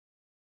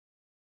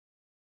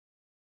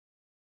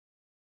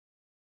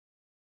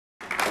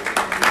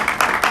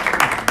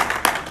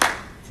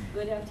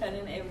Good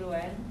afternoon,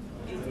 everyone.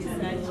 It is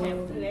such a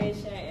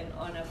pleasure and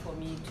honor for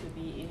me to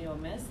be in your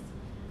midst,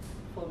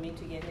 for me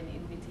to get an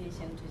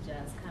invitation to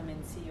just come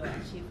and see your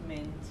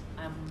achievement.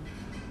 I'm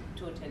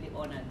totally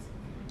honored.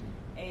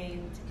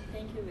 And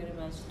thank you very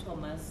much,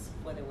 Thomas,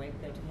 for the work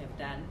that you have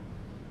done.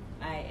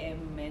 I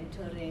am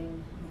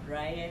mentoring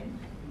Brian,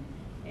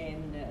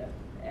 and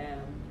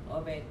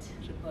Obed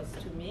reports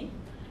to me,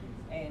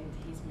 and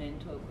his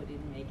mentor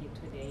couldn't make it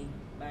today.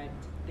 But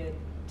the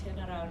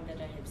turnaround that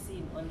I have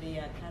seen on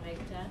their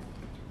character,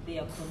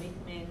 their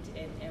commitment,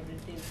 and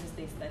everything since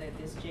they started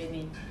this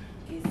journey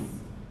is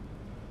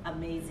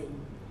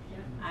amazing.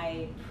 Yeah.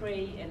 I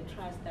pray and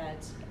trust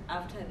that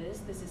after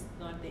this is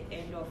not the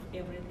end of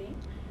everything.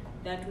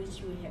 That which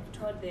you have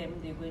taught them,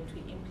 they're going to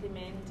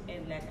implement.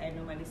 And like I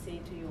normally say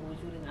to you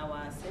during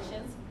our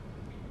sessions,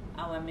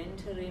 my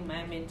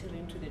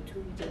mentoring to the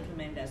two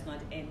gentlemen does not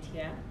end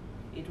here.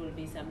 It will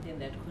be something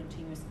that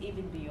continues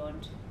even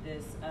beyond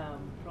this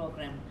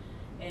program.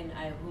 And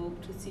I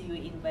hope to see you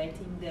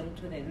inviting them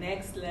to the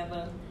next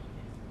level.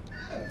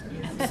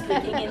 I'm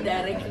speaking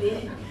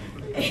indirectly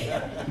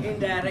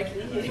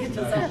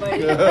to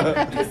somebody,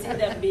 to see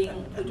them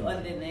being put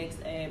on the next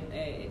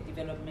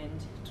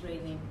development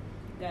training.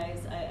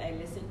 Guys, I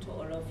listened to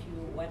all of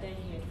you. What I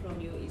heard from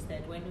you is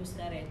that when you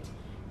started,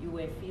 you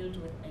were filled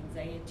with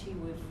anxiety, you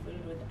were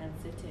filled with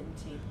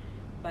uncertainty.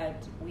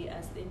 But we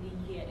are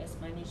standing here as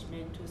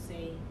management to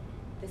say,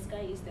 the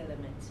sky is the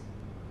limit.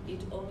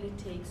 It only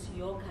takes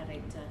your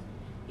character,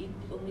 it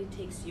only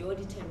takes your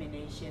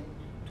determination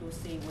to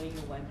say where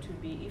you want to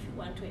be. If you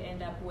want to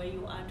end up where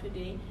you are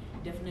today,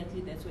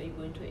 definitely that's where you're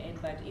going to end.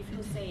 But if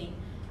you say,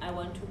 I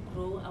want to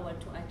grow, I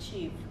want to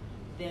achieve,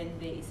 then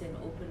there is an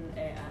open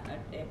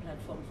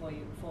platform for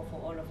you, for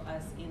all of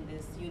us in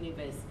this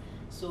universe.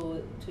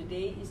 So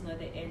today is not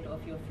the end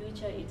of your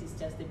future, it is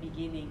just the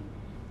beginning.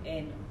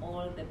 And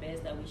all the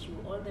best. I wish you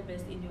all the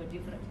best in your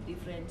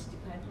different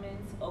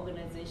departments,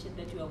 organizations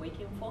that you are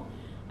working for.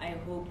 I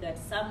hope that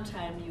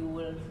sometime you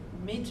will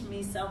meet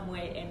me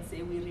somewhere and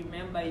say, we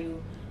remember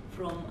you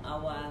from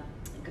our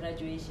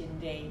graduation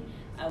day.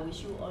 I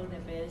wish you all the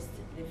best.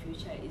 The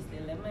future is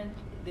the limit.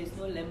 There's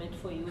no limit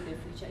for you. The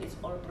future is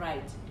all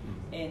bright,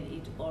 and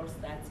it all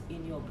starts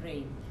in your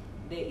brain.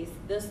 There is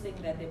this thing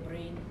that the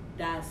brain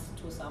does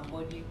to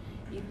somebody.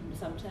 It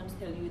sometimes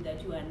tell you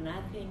that you are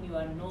nothing, you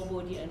are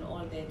nobody and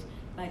all that,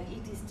 but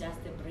it is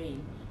just the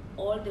brain.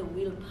 All the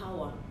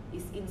willpower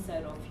is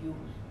inside of you.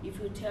 If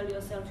you tell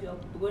yourself you are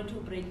going to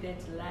break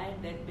that line,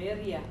 that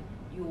barrier,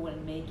 you will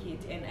make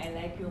it. And I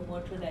like your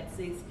motto that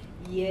says,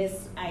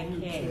 yes, I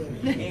can,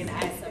 and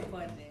I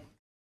support that.